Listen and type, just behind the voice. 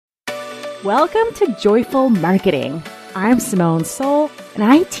Welcome to Joyful Marketing. I'm Simone Seol, and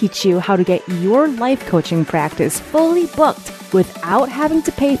I teach you how to get your life coaching practice fully booked without having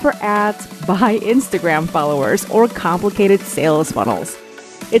to pay for ads, buy Instagram followers, or complicated sales funnels.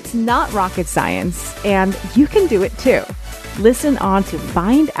 It's not rocket science, and you can do it too. Listen on to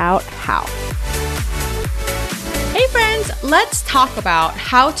find out how. Hey friends, let's talk about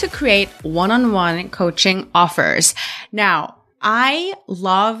how to create one-on-one coaching offers. Now, I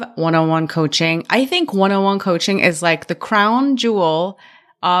love one-on-one coaching. I think one-on-one coaching is like the crown jewel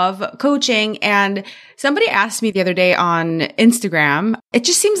of coaching. And somebody asked me the other day on Instagram, it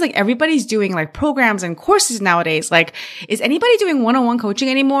just seems like everybody's doing like programs and courses nowadays. Like, is anybody doing one-on-one coaching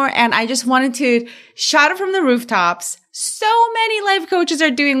anymore? And I just wanted to shout it from the rooftops. So many life coaches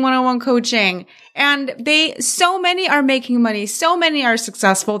are doing one-on-one coaching, and so many are making money. So many are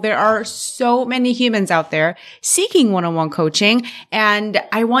successful. There are so many humans out there seeking one-on-one coaching. And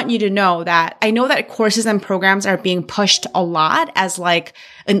I want you to know that I know that courses and programs are being pushed a lot as like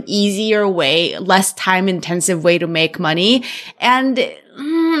an easier way, less time intensive way to make money. And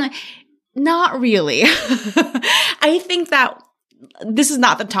not really. I think that this is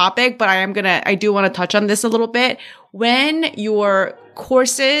not the topic, but I do want to touch on this a little bit. When your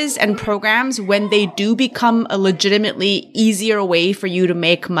courses and programs, when they do become a legitimately easier way for you to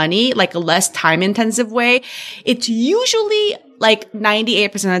make money, like a less time intensive way, it's usually like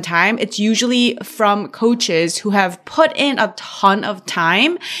 98% of the time, it's usually from coaches who have put in a ton of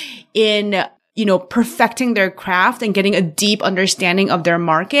time in perfecting their craft and getting a deep understanding of their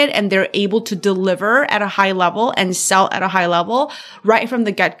market, and they're able to deliver at a high level and sell at a high level right from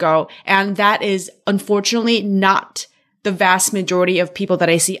the get-go. And that is unfortunately not the vast majority of people that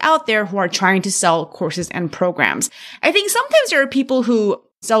I see out there who are trying to sell courses and programs. I think sometimes there are people who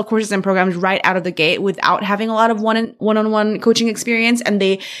sell courses and programs right out of the gate without having a lot of one-on-one coaching experience, and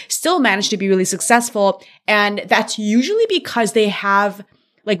they still manage to be really successful. And that's usually because they have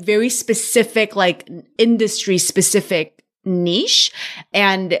like very specific, like industry specific niche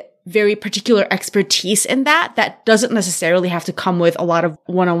and very particular expertise in that doesn't necessarily have to come with a lot of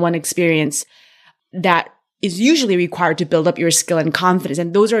one-on-one experience that is usually required to build up your skill and confidence.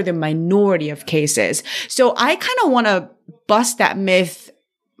 And those are the minority of cases. So I kind of want to bust that myth,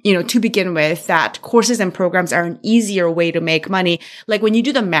 to begin with, that courses and programs are an easier way to make money. Like when you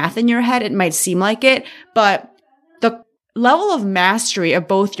do the math in your head, it might seem like it, but the level of mastery of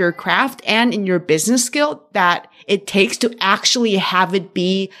both your craft and in your business skill that it takes to actually have it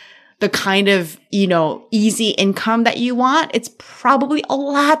be the kind of, easy income that you want, it's probably a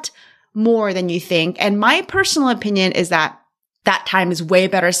lot more than you think. And my personal opinion is that that time is way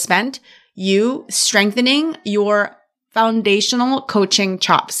better spent you strengthening your foundational coaching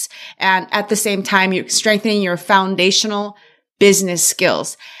chops. And at the same time, you're strengthening your foundational business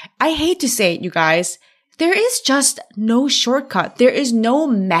skills. I hate to say it, you guys, there is just no shortcut. There is no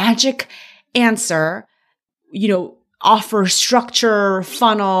magic answer, offer structure,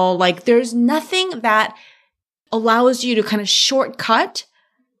 funnel. Like there's nothing that allows you to kind of shortcut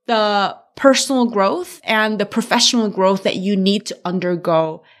the personal growth and the professional growth that you need to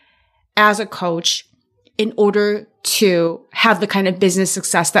undergo as a coach in order to have the kind of business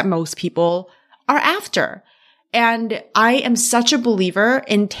success that most people are after. And I am such a believer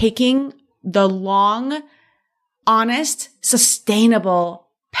in taking the long, honest, sustainable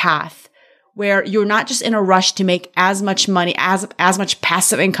path where you're not just in a rush to make as much money, as much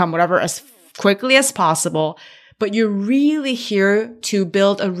passive income, whatever, as quickly as possible, but you're really here to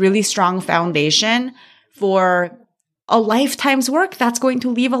build a really strong foundation for a lifetime's work that's going to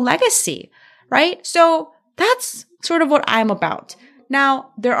leave a legacy, right? So that's sort of what I'm about.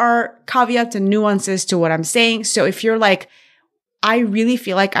 Now, there are caveats and nuances to what I'm saying. So if you're like, I really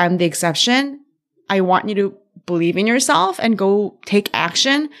feel like I'm the exception, I want you to believe in yourself and go take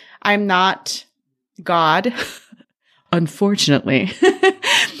action. I'm not God, unfortunately.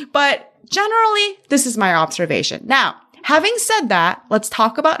 But generally, this is my observation. Now, having said that, let's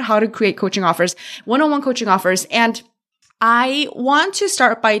talk about how to create coaching offers, one-on-one coaching offers. And I want to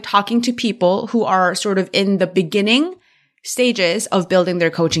start by talking to people who are sort of in the beginning stages of building their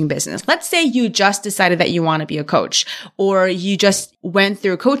coaching business. Let's say you just decided that you want to be a coach, or you just went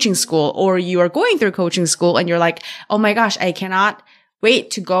through coaching school, or you are going through coaching school and you're like, oh my gosh, I cannot wait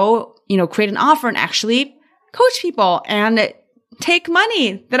to go, create an offer and actually coach people and take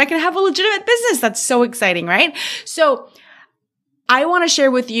money. Then I can have a legitimate business. That's so exciting, right? So I want to share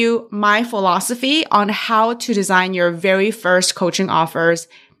with you my philosophy on how to design your very first coaching offers.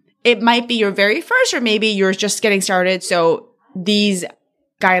 It might be your very first, or maybe you're just getting started. So these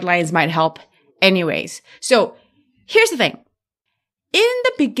guidelines might help anyways. So here's the thing. in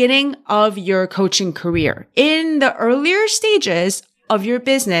the beginning of your coaching career, in the earlier stages of your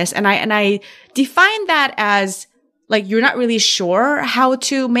business, and I define that as like you're not really sure how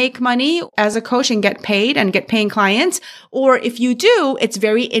to make money as a coach and get paid and get paying clients. Or if you do, it's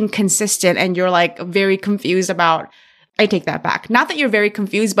very inconsistent and you're like very confused about, I take that back. Not that you're very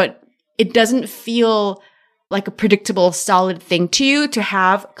confused, but it doesn't feel like a predictable, solid thing to you to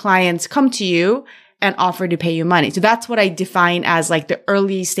have clients come to you and offer to pay you money. So that's what I define as like the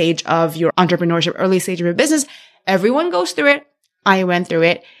early stage of your entrepreneurship, early stage of your business. Everyone goes through it. I went through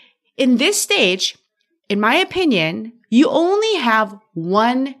it. In this stage, in my opinion, you only have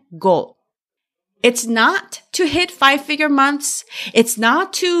one goal. It's not to hit 5-figure months. It's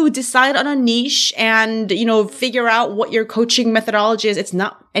not to decide on a niche and, figure out what your coaching methodology is. It's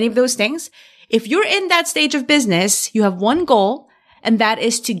not any of those things. If you're in that stage of business, you have one goal, and that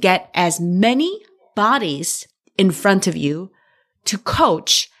is to get as many bodies in front of you to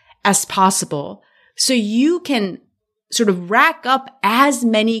coach as possible so you can sort of rack up as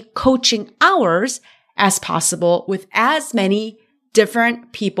many coaching hours as possible with as many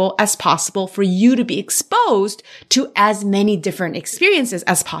different people as possible for you to be exposed to as many different experiences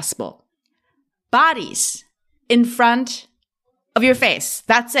as possible. Bodies in front of your face.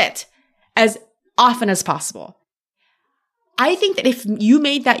 That's it. As often as possible. I think that if you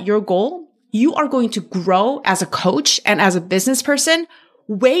made that your goal, you are going to grow as a coach and as a business person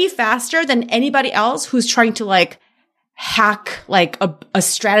way faster than anybody else who's trying to like hack like a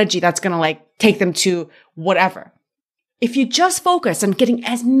strategy that's going to like take them to whatever. If you just focus on getting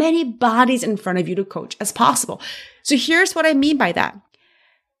as many bodies in front of you to coach as possible. So here's what I mean by that.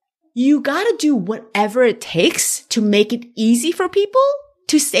 You got to do whatever it takes to make it easy for people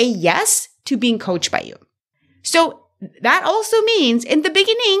to say yes to being coached by you. So that also means in the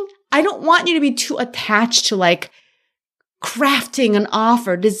beginning, I don't want you to be too attached to like crafting an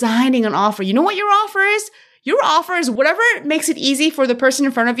offer, designing an offer. You know what your offer is? Your offer is whatever makes it easy for the person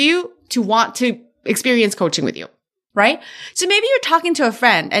in front of you to want to experience coaching with you, right? So maybe you're talking to a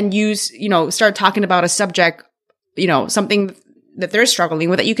friend and you start talking about a subject, something that they're struggling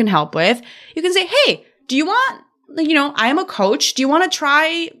with that you can help with. You can say, hey, do you want, I am a coach. Do you want to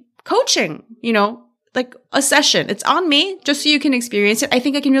try coaching? Like a session. It's on me just so you can experience it. I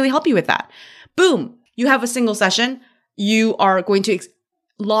think I can really help you with that. Boom. You have a single session. You are going to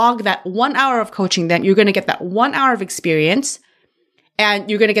log that 1 hour of coaching. Then you're going to get that 1 hour of experience and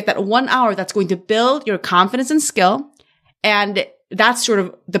you're going to get that 1 hour that's going to build your confidence and skill. And that's sort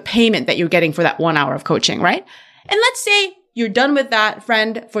of the payment that you're getting for that 1 hour of coaching, right? And let's say you're done with that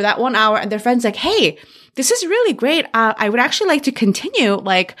friend for that 1 hour and their friend's like, hey, this is really great. I would actually like to continue.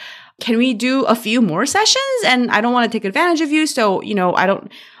 Like, can we do a few more sessions? And I don't want to take advantage of you. So,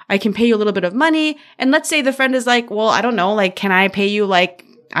 I can pay you a little bit of money. And let's say the friend is like, well, I don't know, like, can I pay you like,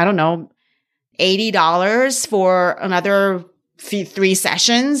 I don't know, $80 for another 3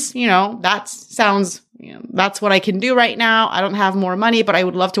 sessions? That sounds, that's what I can do right now. I don't have more money, but I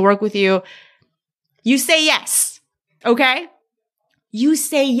would love to work with you. You say yes. Okay. You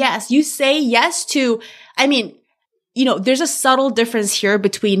say yes. You say yes to, there's a subtle difference here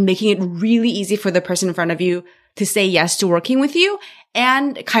between making it really easy for the person in front of you to say yes to working with you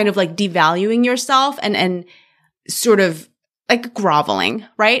and kind of like devaluing yourself and sort of like groveling,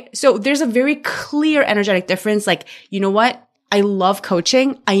 right? So there's a very clear energetic difference. Like, you know what? I love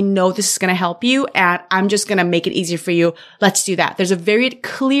coaching. I know this is going to help you and I'm just going to make it easier for you. Let's do that. There's a very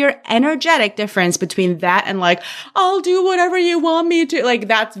clear energetic difference between that and like, I'll do whatever you want me to. Like,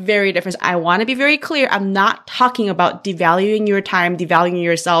 that's very different. I want to be very clear. I'm not talking about devaluing your time, devaluing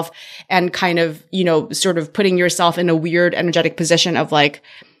yourself and kind of, sort of putting yourself in a weird energetic position of like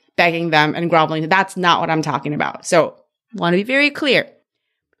begging them and groveling. That's not what I'm talking about. So I want to be very clear.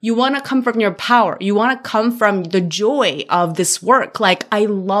 You want to come from your power. You want to come from the joy of this work. Like, I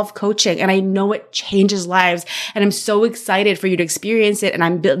love coaching and I know it changes lives and I'm so excited for you to experience it. And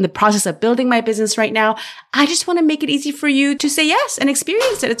I'm in the process of building my business right now. I just want to make it easy for you to say yes and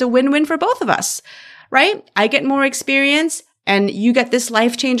experience it. It's a win-win for both of us, right? I get more experience and you get this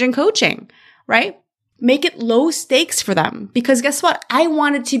life-changing coaching, right? Make it low stakes for them because guess what? I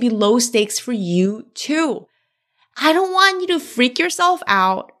want it to be low stakes for you too. I don't want you to freak yourself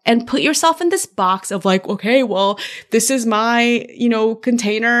out and put yourself in this box of like, okay, well, this is my,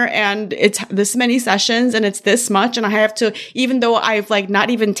 container and it's this many sessions and it's this much. And I have to, even though I've like not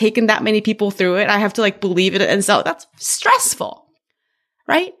even taken that many people through it, I have to like believe it. And so that's stressful,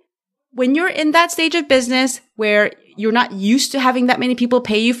 right? When you're in that stage of business where you're not used to having that many people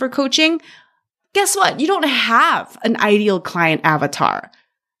pay you for coaching, guess what? You don't have an ideal client avatar.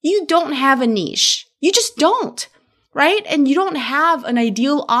 You don't have a niche. You just don't. right? And you don't have an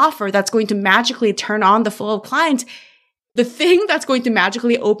ideal offer that's going to magically turn on the flow of clients. The thing that's going to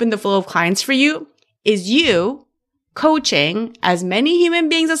magically open the flow of clients for you is you coaching as many human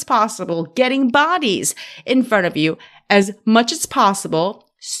beings as possible, getting bodies in front of you as much as possible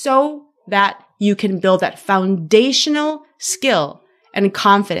so that you can build that foundational skill and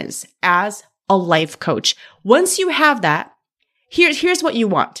confidence as a life coach. Once you have that, here's what you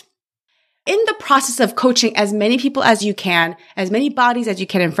want. In the process of coaching as many people as you can, as many bodies as you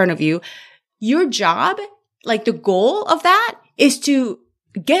can in front of you, your job, like the goal of that, is to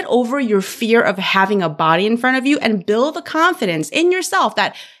get over your fear of having a body in front of you and build the confidence in yourself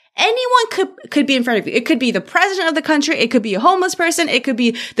that anyone could be in front of you. It could be the president of the country. It could be a homeless person. It could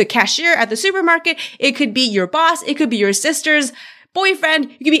be the cashier at the supermarket. It could be your boss. It could be your sister's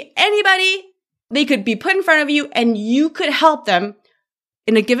boyfriend. It could be anybody. They could be put in front of you and you could help them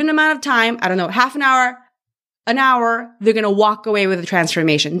in a given amount of time. I don't know, half an hour, an hour. They're going to walk away with a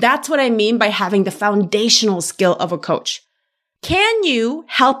transformation. That's what I mean by having the foundational skill of a coach. Can you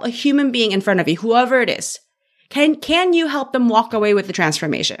help a human being in front of you, whoever it is? Can you help them walk away with the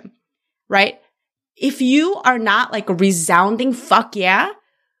transformation? Right? If you are not like a resounding fuck yeah,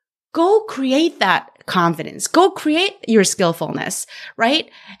 go create that confidence. Go create your skillfulness, right?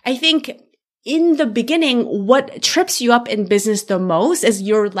 I think in the beginning, what trips you up in business the most is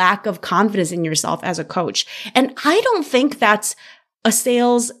your lack of confidence in yourself as a coach. And I don't think that's a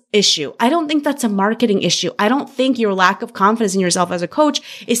sales issue. I don't think that's a marketing issue. I don't think your lack of confidence in yourself as a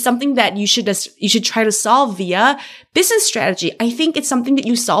coach is something that you should try to solve via business strategy. I think it's something that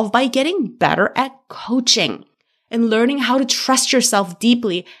you solve by getting better at coaching and learning how to trust yourself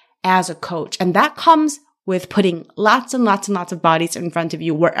deeply as a coach. And that comes with putting lots and lots and lots of bodies in front of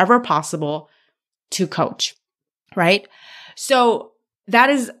you wherever possible to coach, right? So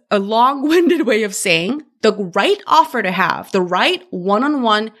that is a long-winded way of saying the right offer to have, the right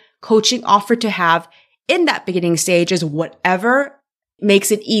one-on-one coaching offer to have in that beginning stage is whatever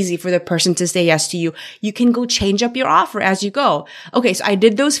makes it easy for the person to say yes to you. You can go change up your offer as you go. Okay, so I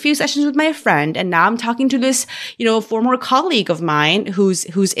did those few sessions with my friend and now I'm talking to this, former colleague of mine who's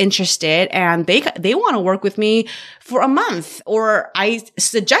interested and they want to work with me for a month, or I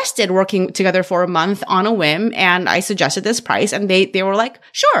suggested working together for a month on a whim and I suggested this price and they were like,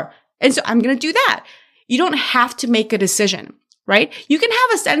 sure. And so I'm going to do that. You don't have to make a decision, right? You can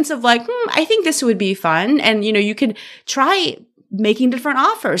have a sense of like, I think this would be fun. And, you can try making different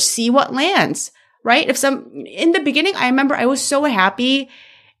offers, see what lands, right? In the beginning, I remember I was so happy,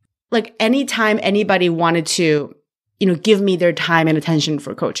 like anytime anybody wanted to, give me their time and attention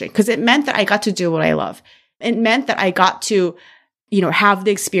for coaching, because it meant that I got to do what I love. It meant that I got to, have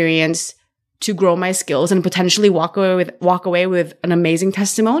the experience to grow my skills and potentially walk away with an amazing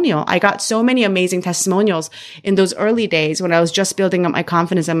testimonial. I got so many amazing testimonials in those early days when I was just building up my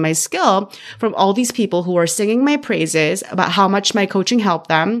confidence and my skill from all these people who were singing my praises about how much my coaching helped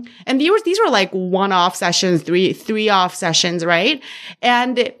them. And these were like one-off sessions, three-off sessions, right?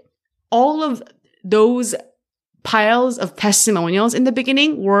 And all of those piles of testimonials in the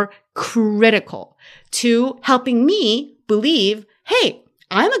beginning were critical to helping me believe, hey,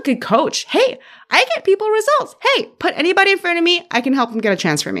 I'm a good coach. Hey, I get people results. Hey, put anybody in front of me, I can help them get a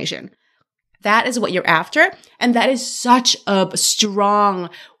transformation. That is what you're after. And that is such a strong,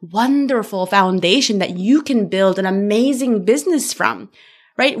 wonderful foundation that you can build an amazing business from,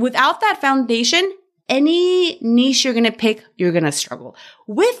 right? Without that foundation, any niche you're going to pick, you're going to struggle.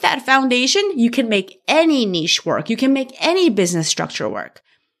 With that foundation, you can make any niche work. You can make any business structure work,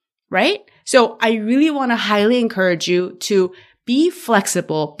 right? So I really want to highly encourage you to be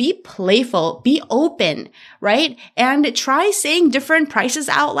flexible, be playful, be open, right? And try saying different prices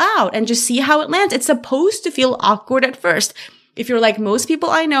out loud and just see how it lands. It's supposed to feel awkward at first. If you're like most people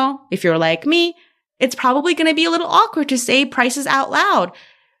I know, if you're like me, it's probably going to be a little awkward to say prices out loud.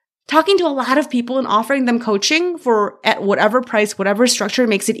 Talking to a lot of people and offering them coaching at whatever price, whatever structure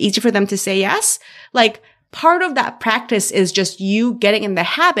makes it easy for them to say yes. Like part of that practice is just you getting in the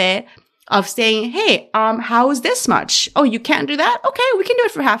habit of saying, hey, how is this much? Oh, you can't do that? Okay, we can do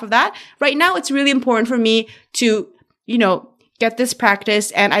it for half of that. Right now, it's really important for me to, get this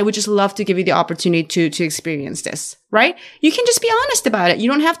practice. And I would just love to give you the opportunity to experience this, right? You can just be honest about it. You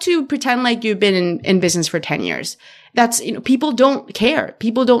don't have to pretend like you've been in business for 10 years. That's, people don't care.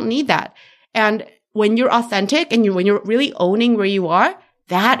 People don't need that. And when you're authentic and when you're really owning where you are,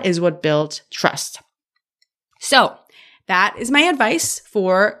 that is what builds trust. So, that is my advice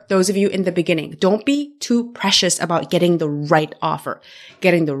for those of you in the beginning. Don't be too precious about getting the right offer,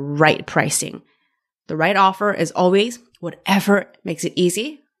 getting the right pricing. The right offer is always whatever makes it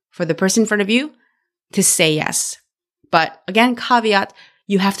easy for the person in front of you to say yes. But again, caveat,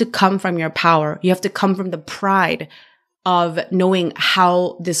 you have to come from your power. You have to come from the pride of knowing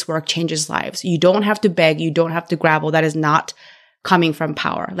how this work changes lives. You don't have to beg. You don't have to grapple. That is not coming from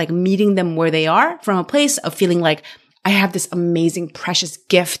power. Like meeting them where they are from a place of feeling like I have this amazing, precious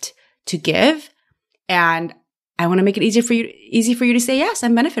gift to give. And I want to make it easy for you to say yes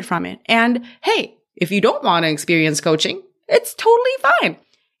and benefit from it. And hey, if you don't want to experience coaching, it's totally fine.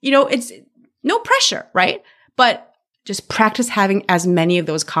 It's no pressure, right? But just practice having as many of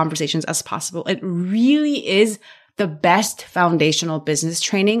those conversations as possible. It really is the best foundational business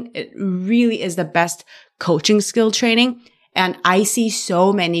training. It really is the best coaching skill training. And I see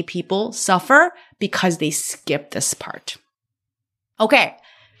so many people suffer because they skip this part. Okay.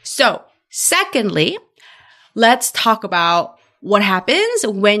 So secondly, let's talk about what happens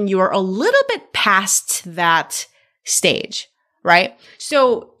when you're a little bit past that stage, right?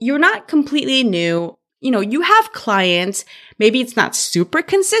 So you're not completely new. You have clients. Maybe it's not super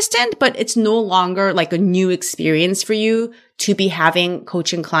consistent, but it's no longer like a new experience for you to be having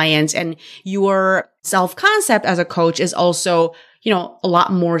coaching clients. And your self-concept as a coach is also, a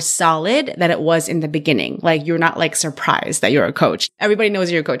lot more solid than it was in the beginning. Like you're not like surprised that you're a coach. Everybody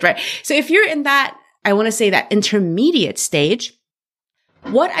knows you're a coach, right? So if you're in that, I want to say that intermediate stage,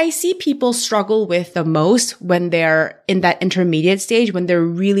 what I see people struggle with the most when they're in that intermediate stage, when they're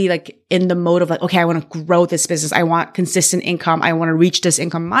really like in the mode of like, okay, I want to grow this business. I want consistent income. I want to reach this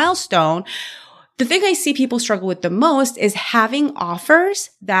income milestone. The thing I see people struggle with the most is having offers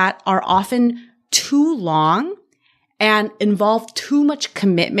that are often too long and involve too much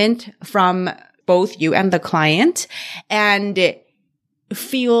commitment from both you and the client and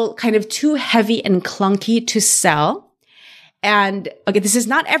feel kind of too heavy and clunky to sell. And again, this is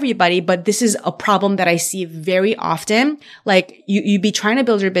not everybody, but this is a problem that I see very often. Like you'd be trying to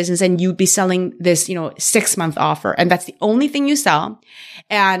build your business and you'd be selling this, 6-month offer. And that's the only thing you sell.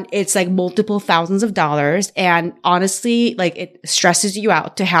 And it's like multiple thousands of dollars. And honestly, like it stresses you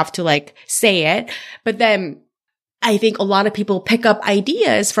out to have to like say it. But then I think a lot of people pick up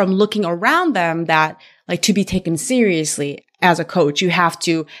ideas from looking around them that like to be taken seriously. As a coach, you have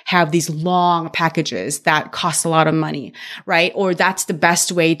to have these long packages that cost a lot of money, right? Or that's the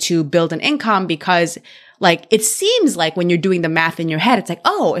best way to build an income because like it seems like when you're doing the math in your head, it's like,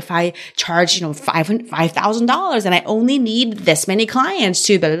 oh, if I charge, $5,000 and I only need this many clients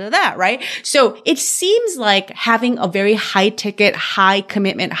to right? So it seems like having a very high ticket, high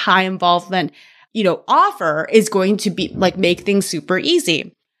commitment, high involvement, offer is going to be like make things super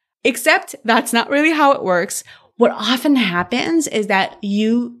easy. Except that's not really how it works. What often happens is that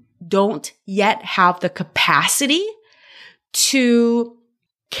you don't yet have the capacity to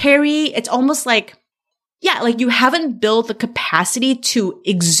carry, it's almost like, like you haven't built the capacity to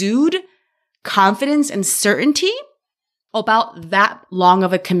exude confidence and certainty about that long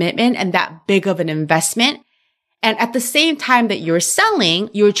of a commitment and that big of an investment. And at the same time that you're selling,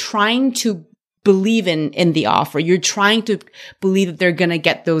 you're trying to believe in the offer. You're trying to believe that they're going to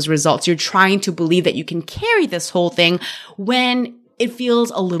get those results. You're trying to believe that you can carry this whole thing when it feels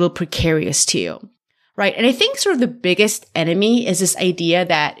a little precarious to you, right? And I think sort of the biggest enemy is this idea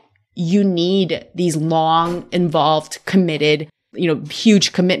that you need these long, involved, committed,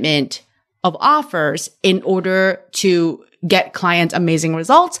 huge commitment of offers in order to get clients amazing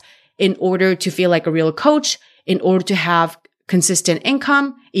results, in order to feel like a real coach, in order to have consistent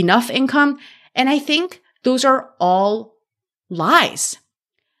income, enough income. And I think those are all lies.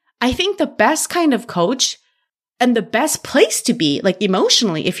 I think the best kind of coach and the best place to be, like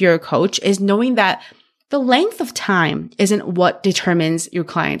emotionally, if you're a coach, is knowing that the length of time isn't what determines your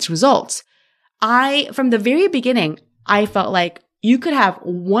client's results. From the very beginning, I felt like you could have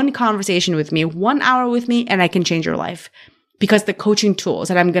one conversation with me, 1 hour with me, and I can change your life. Because the coaching tools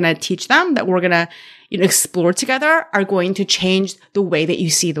that I'm going to teach them, that we're going to explore together, are going to change the way that you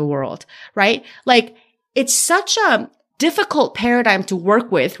see the world, right? Like, it's such a difficult paradigm to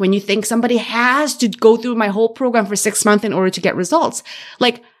work with when you think somebody has to go through my whole program for 6 months in order to get results.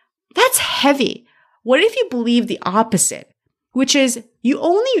 Like, that's heavy. What if you believe the opposite, which is you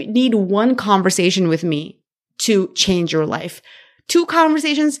only need one conversation with me to change your life. 2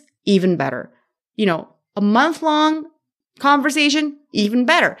 conversations, even better. A month-long conversation, even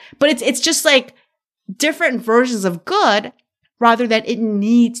better. But it's just like different versions of good rather than it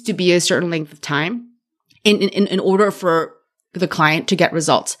needs to be a certain length of time in order for the client to get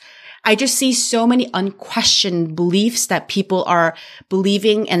results. I just see so many unquestioned beliefs that people are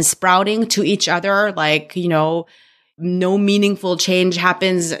believing and sprouting to each other, like, no meaningful change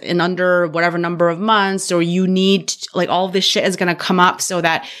happens in under whatever number of months, or you need like all this shit is going to come up so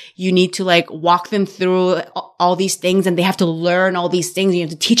that you need to like walk them through all these things and they have to learn all these things. You have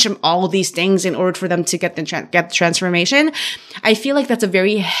to teach them all of these things in order for them to get the transformation. I feel like that's a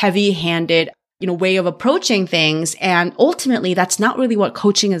very heavy-handed, way of approaching things. And ultimately, that's not really what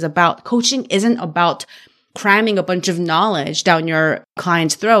coaching is about. Coaching isn't about cramming a bunch of knowledge down your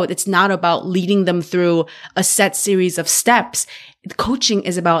client's throat. It's not about leading them through a set series of steps. Coaching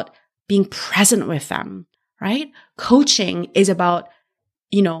is about being present with them, right? Coaching is about,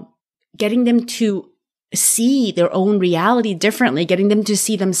 getting them to see their own reality differently, getting them to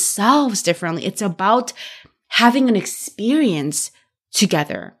see themselves differently. It's about having an experience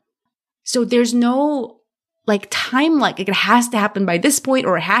together. So there's no time, like it has to happen by this point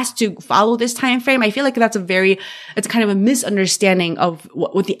or it has to follow this time frame. I feel like it's kind of a misunderstanding of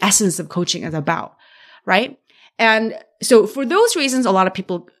what the essence of coaching is about, right? And so for those reasons, a lot of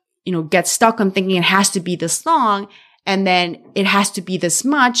people, get stuck on thinking it has to be this long and then it has to be this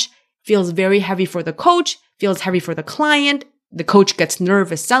much, feels very heavy for the coach, feels heavy for the client. The coach gets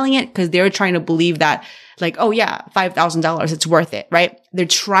nervous selling it because they're trying to believe that like, oh yeah, $5,000, it's worth it, right? They're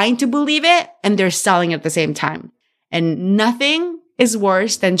trying to believe it and they're selling it at the same time. And nothing is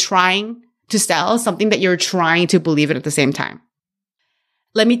worse than trying to sell something that you're trying to believe in at the same time.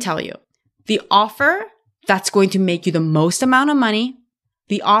 Let me tell you, the offer that's going to make you the most amount of money,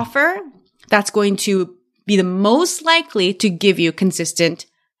 the offer that's going to be the most likely to give you consistent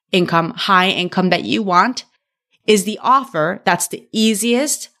income, high income that you want, is the offer that's the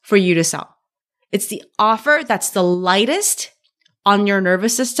easiest for you to sell. It's the offer that's the lightest on your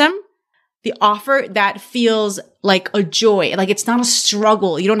nervous system, the offer that feels like a joy, like it's not a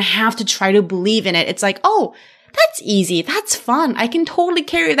struggle. You don't have to try to believe in it. It's like, oh, that's easy. That's fun. I can totally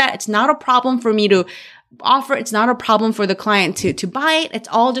carry that. It's not a problem for me to offer. It's not a problem for the client to buy it. It's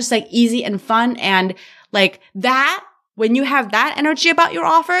all just like easy and fun. And like that, when you have that energy about your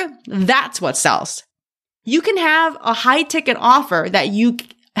offer, that's what sells. You can have a high ticket offer that you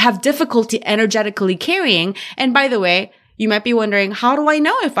have difficulty energetically carrying. And by the way, you might be wondering, how do I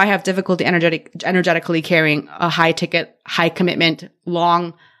know if I have difficulty energetically carrying a high ticket, high commitment,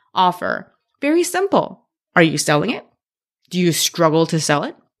 long offer? Very simple. Are you selling it? Do you struggle to sell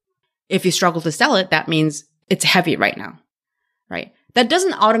it? If you struggle to sell it, that means it's heavy right now, right? That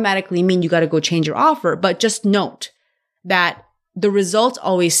doesn't automatically mean you got to go change your offer, but just note that the results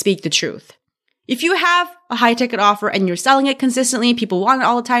always speak the truth. If you have a high ticket offer and you're selling it consistently, people want it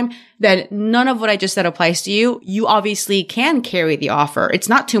all the time, then none of what I just said applies to you. You obviously can carry the offer. It's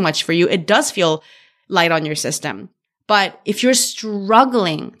not too much for you. It does feel light on your system. But if you're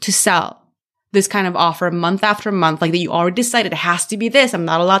struggling to sell this kind of offer month after month, like that you already decided it has to be this, I'm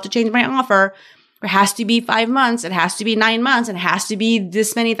not allowed to change my offer, or it has to be 5 months, it has to be 9 months, it has to be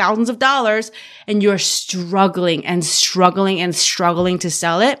this many thousands of dollars, and you're struggling and struggling and struggling to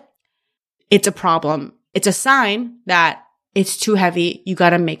sell it, it's a problem. It's a sign that it's too heavy. You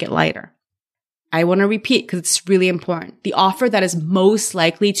got to make it lighter. I want to repeat because it's really important. The offer that is most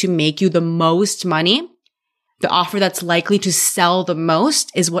likely to make you the most money, the offer that's likely to sell the most,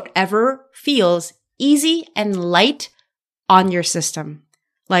 is whatever feels easy and light on your system.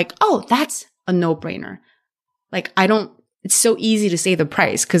 Like, oh, that's a no-brainer. Like, it's so easy to say the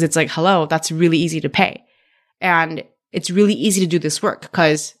price because it's like, hello, that's really easy to pay. And it's really easy to do this work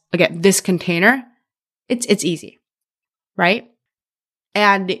because, again, this container, it's easy, right?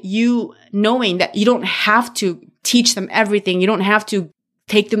 And you knowing that you don't have to teach them everything, you don't have to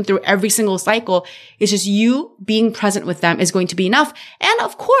take them through every single cycle. It's just you being present with them is going to be enough. And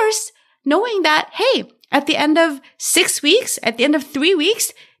of course, knowing that, hey, at the end of 6 weeks, at the end of 3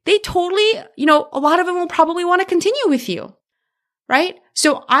 weeks, they totally, a lot of them will probably want to continue with you, right?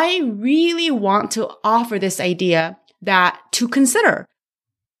 So I really want to offer this idea that to consider,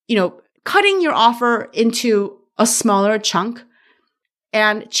 cutting your offer into a smaller chunk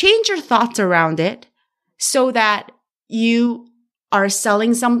and change your thoughts around it so that you are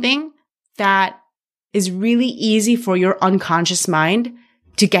selling something that is really easy for your unconscious mind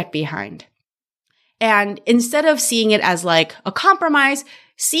to get behind. And instead of seeing it as like a compromise,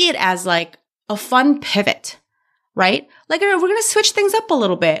 see it as like a fun pivot, right? Like, we're going to switch things up a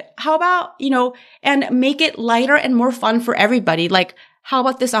little bit. How about, and make it lighter and more fun for everybody. Like, how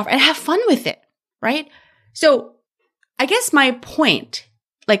about this offer? And have fun with it, right? So I guess my point,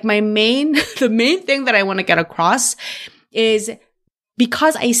 like the main thing that I want to get across is,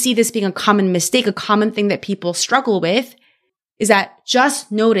 because I see this being a common mistake, a common thing that people struggle with, is that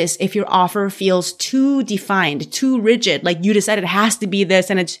just notice if your offer feels too defined, too rigid, like you decided it has to be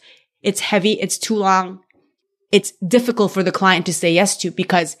this and it's heavy, it's too long. it's difficult for the client to say yes to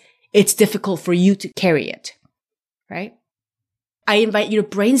because it's difficult for you to carry it, right? I invite you to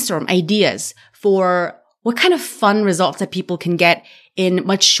brainstorm ideas for what kind of fun results that people can get in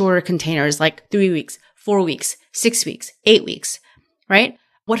much shorter containers, like 3 weeks, 4 weeks, 6 weeks, 8 weeks, right?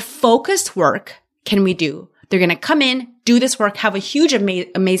 What focused work can we do? They're going to come in, do this work, have a huge,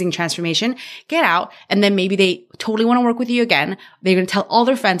 amazing transformation, get out, and then maybe they totally want to work with you again. They're going to tell all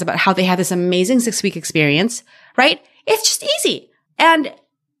their friends about how they had this amazing 6-week experience, right? It's just easy. And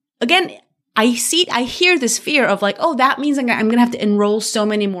again, I hear this fear of like, oh, that means I'm going to have to enroll so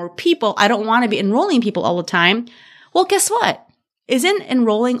many more people. I don't want to be enrolling people all the time. Well, guess what? Isn't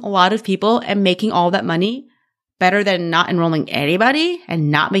enrolling a lot of people and making all that money better than not enrolling anybody and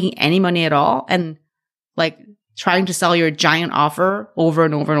not making any money at all? And like trying to sell your giant offer over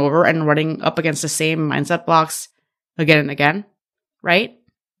and over and over and running up against the same mindset blocks again and again, right?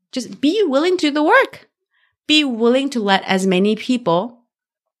 Just be willing to do the work. Be willing to let as many people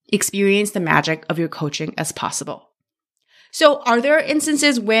experience the magic of your coaching as possible. So are there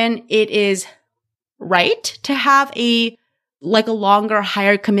instances when it is right to have a longer,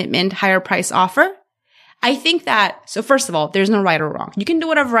 higher commitment, higher price offer? I think that, so first of all, there's no right or wrong. You can do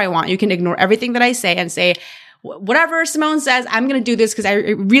whatever I want. You can ignore everything that I say and say, whatever Simone says, I'm going to do this because I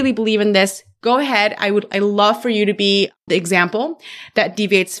really believe in this. Go ahead. I love for you to be the example that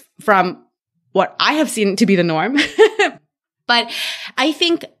deviates from what I have seen to be the norm. But I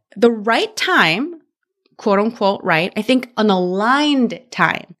think the right time, quote unquote, right? I think an aligned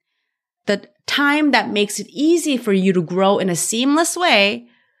time, the time that makes it easy for you to grow in a seamless way,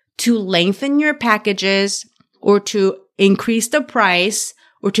 to lengthen your packages or to increase the price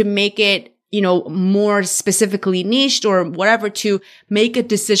or to make it, more specifically niched or whatever, to make a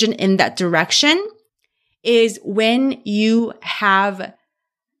decision in that direction is when you have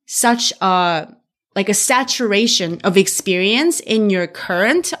such a saturation of experience in your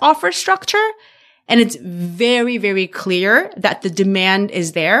current offer structure. And it's very, very clear that the demand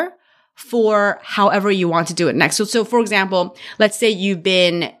is there for however you want to do it next. So for example, let's say you've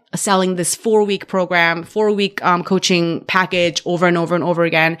been selling this 4-week program, 4-week coaching package over and over and over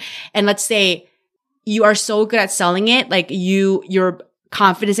again. And let's say you are so good at selling it, like your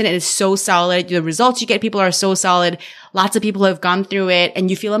confidence in it is so solid. The results you get, people are so solid. Lots of people have gone through it and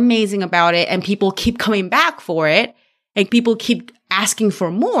you feel amazing about it and people keep coming back for it and people keep asking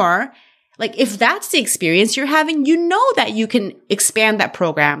for more. Like if that's the experience you're having, you know that you can expand that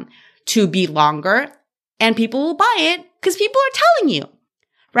program to be longer and people will buy it because people are telling you,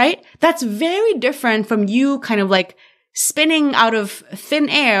 right? That's very different from you kind of like spinning out of thin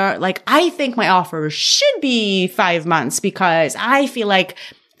air. Like, I think my offer should be 5 months because I feel like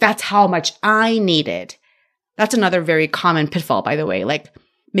that's how much I need it. That's another very common pitfall, by the way, like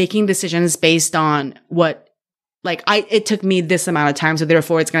making decisions based on what, it took me this amount of time. So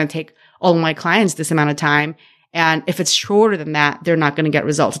therefore it's going to take all of my clients this amount of time. And if it's shorter than that, they're not going to get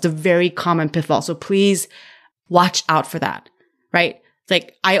results. It's a very common pitfall. So please watch out for that, right?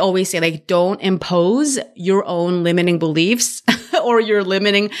 Like I always say, don't impose your own limiting beliefs or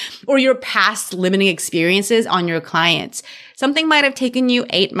your past limiting experiences on your clients. Something might have taken you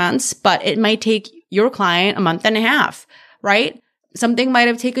 8 months, but it might take your client a month and a half, right? Something might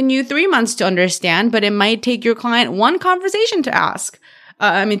have taken you 3 months to understand, but it might take your client one conversation to ask.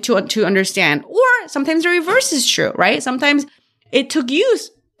 To understand. Or sometimes the reverse is true, right? Sometimes it took you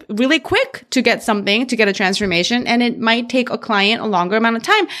really quick to get a transformation, and it might take a client a longer amount of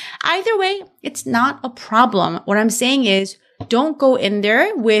time. Either way, it's not a problem. What I'm saying is don't go in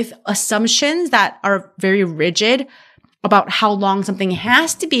there with assumptions that are very rigid about how long something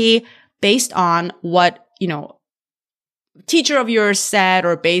has to be based on what, teacher of yours said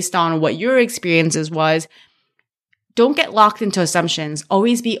or based on what your experiences was. Don't get locked into assumptions.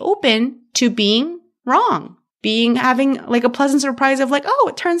 Always be open to being wrong, having a pleasant surprise of oh,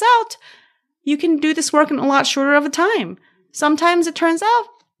 it turns out you can do this work in a lot shorter of a time. Sometimes it turns out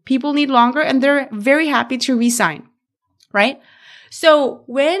people need longer and they're very happy to resign, right? So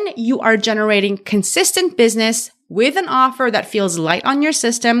when you are generating consistent business with an offer that feels light on your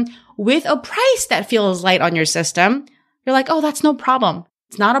system, with a price that feels light on your system, you're like, oh, that's no problem.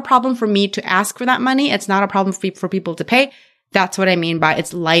 It's not a problem for me to ask for that money. It's not a problem for people to pay. That's what I mean by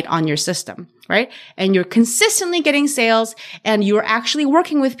it's light on your system, right? And you're consistently getting sales and you're actually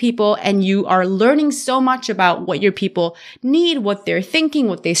working with people and you are learning so much about what your people need, what they're thinking,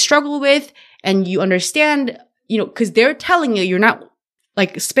 what they struggle with. And you understand, because they're telling you, you're not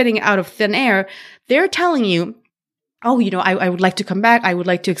spitting out of thin air. They're telling you, oh, I would like to come back. I would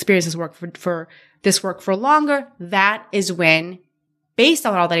like to experience this work for longer. That is when based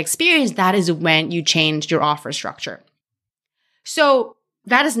on all that experience, that is when you change your offer structure. So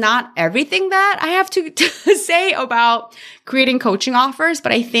that is not everything that I have to say about creating coaching offers.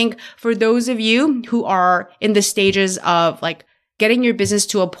 But I think for those of you who are in the stages of like getting your business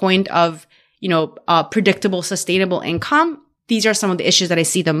to a point of, predictable, sustainable income, these are some of the issues that I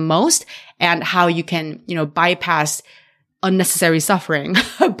see the most, and how you can, bypass unnecessary suffering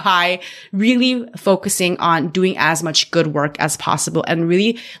by really focusing on doing as much good work as possible and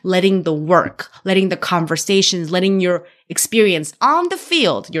really letting the work, letting the conversations, letting your experience on the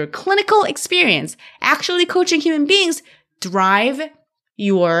field, your clinical experience, actually coaching human beings, drive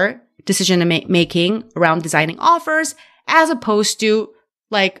your decision making around designing offers, as opposed to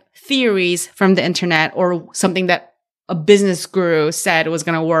like theories from the internet or something that a business guru said was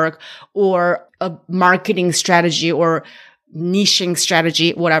going to work, or a marketing strategy or niching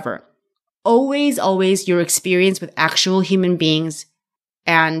strategy, whatever. Always your experience with actual human beings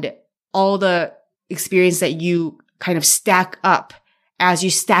and all the experience that you kind of stack up as you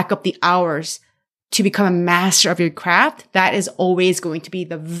stack up the hours to become a master of your craft, that is always going to be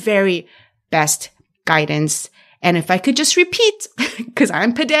the very best guidance. And if I could just repeat, because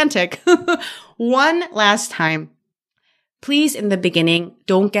I'm pedantic, one last time, please, in the beginning,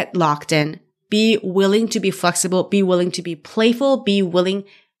 don't get locked in. Be willing to be flexible, be willing to be playful, be willing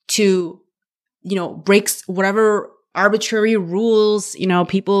to, break whatever arbitrary rules,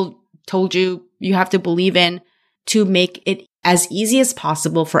 people told you have to believe in, to make it as easy as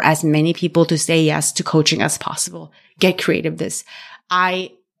possible for as many people to say yes to coaching as possible. Get creative this.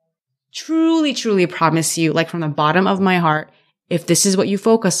 I truly, truly promise you, like from the bottom of my heart, if this is what you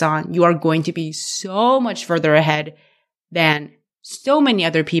focus on, you are going to be so much further ahead than so many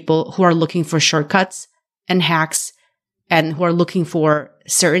other people who are looking for shortcuts and hacks and who are looking for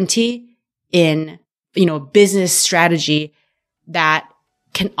certainty in, business strategy that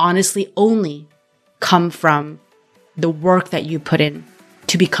can honestly only come from the work that you put in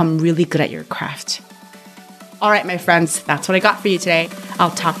to become really good at your craft. All right, my friends, that's what I got for you today.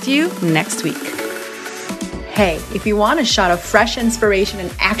 I'll talk to you next week. Hey, if you want a shot of fresh inspiration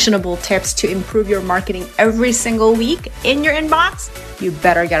and actionable tips to improve your marketing every single week in your inbox, you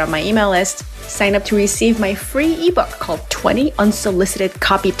better get on my email list. Sign up to receive my free ebook called 20 Unsolicited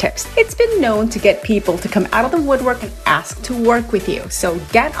Copy Tips. It's been known to get people to come out of the woodwork and ask to work with you. So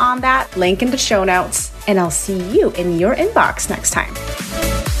get on that, link in the show notes, and I'll see you in your inbox next time.